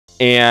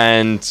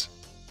And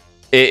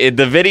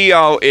the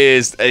video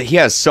is, he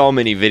has so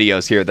many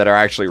videos here that are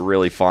actually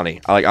really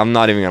funny. Like, I'm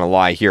not even gonna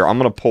lie. Here, I'm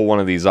gonna pull one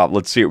of these up.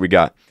 Let's see what we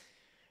got.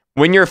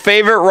 When your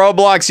favorite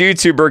Roblox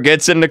YouTuber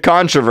gets into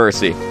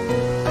controversy.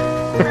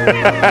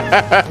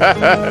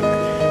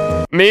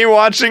 Me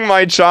watching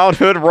my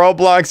childhood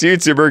Roblox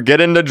YouTuber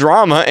get into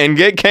drama and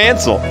get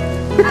canceled.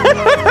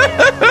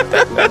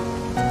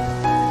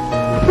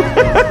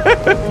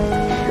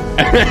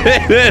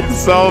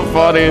 It's so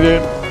funny,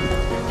 dude.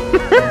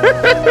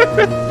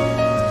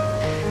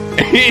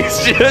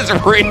 He's just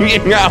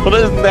wringing out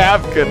his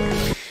napkin.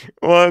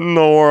 What in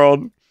the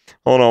world?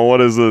 Hold on, what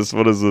is this?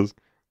 What is this?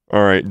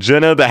 All right,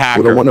 Jenna the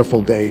hacker. What a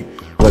wonderful day.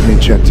 Let me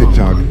check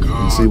TikTok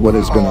and see what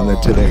has been on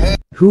it today.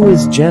 Who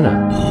is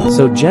Jenna?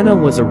 So Jenna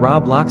was a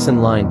Roblox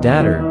online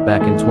dater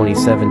back in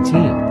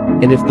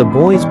 2017. And if the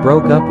boys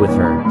broke up with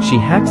her, she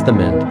hacks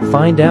them in,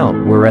 find out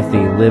where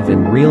they live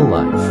in real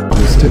life.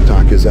 This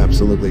TikTok is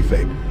absolutely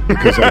fake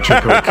because I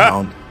check her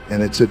account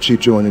and it said she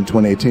joined in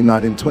 2018,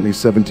 not in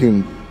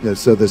 2017. Yeah,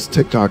 so this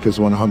TikTok is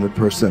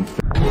 100%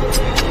 fake.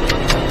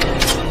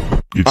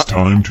 It's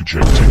time to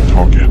check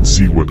TikTok and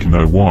see what can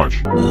I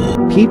watch.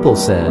 People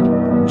said,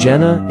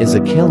 Jenna is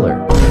a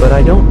killer, but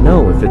I don't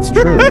know if it's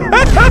true.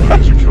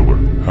 Jenna's a killer.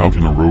 How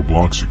can a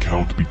Roblox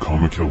account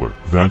become a killer?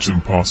 That's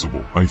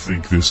impossible. I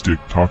think this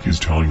TikTok is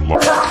telling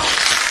lies.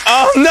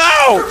 Oh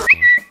no!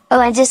 Oh,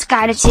 I just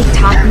got a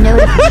TikTok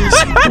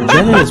notification.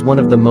 Jenna is one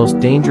of the most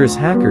dangerous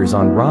hackers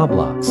on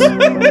Roblox.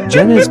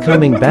 Jenna is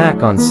coming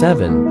back on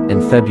 7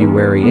 and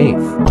February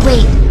 8th.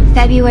 Wait,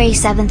 February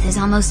 7th is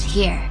almost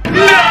here.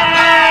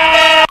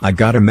 I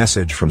got a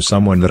message from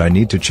someone that I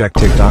need to check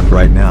TikTok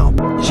right now.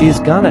 She is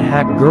gonna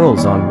hack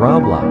girls on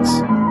Roblox.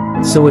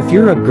 So if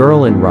you're a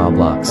girl in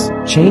Roblox,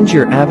 change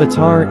your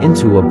avatar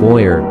into a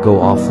boy or go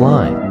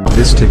offline.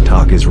 This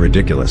TikTok is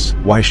ridiculous.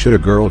 Why should a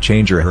girl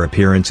change her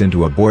appearance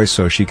into a boy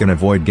so she can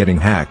avoid getting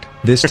hacked?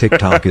 This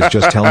TikTok is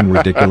just telling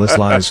ridiculous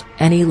lies.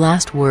 Any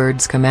last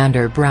words,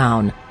 Commander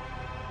Brown?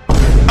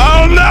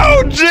 Oh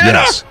no, Jenna!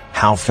 Yes,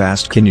 how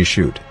fast can you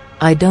shoot?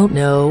 I don't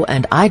know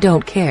and I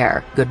don't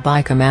care.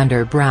 Goodbye,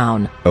 Commander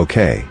Brown.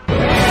 Okay.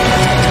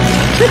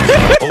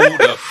 Hold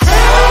up.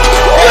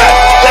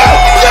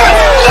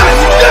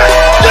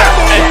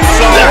 It's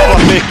so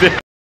funny.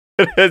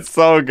 It's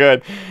so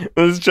good.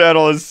 This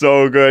channel is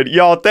so good.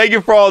 Y'all, thank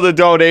you for all the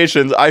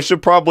donations. I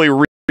should probably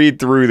read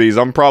through these.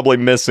 I'm probably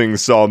missing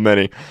so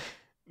many.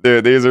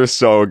 Dude, these are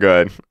so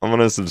good. I'm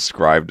gonna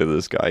subscribe to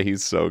this guy.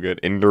 He's so good.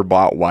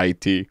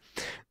 EnderBotYT.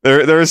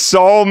 There's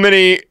so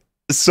many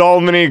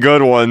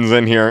good ones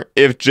in here.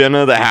 If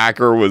Jenna the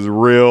hacker was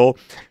real,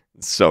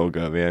 it's so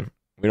good, man.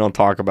 We don't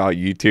talk about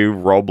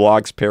YouTube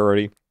Roblox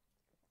parody.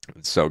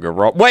 It's so good.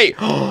 Wait,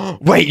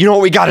 wait. You know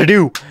what we gotta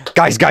do,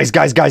 guys. Every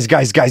time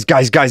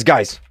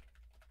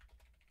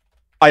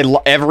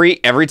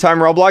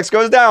Roblox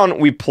goes down,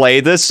 we play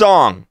this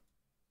song.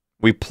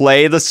 We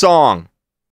play the song.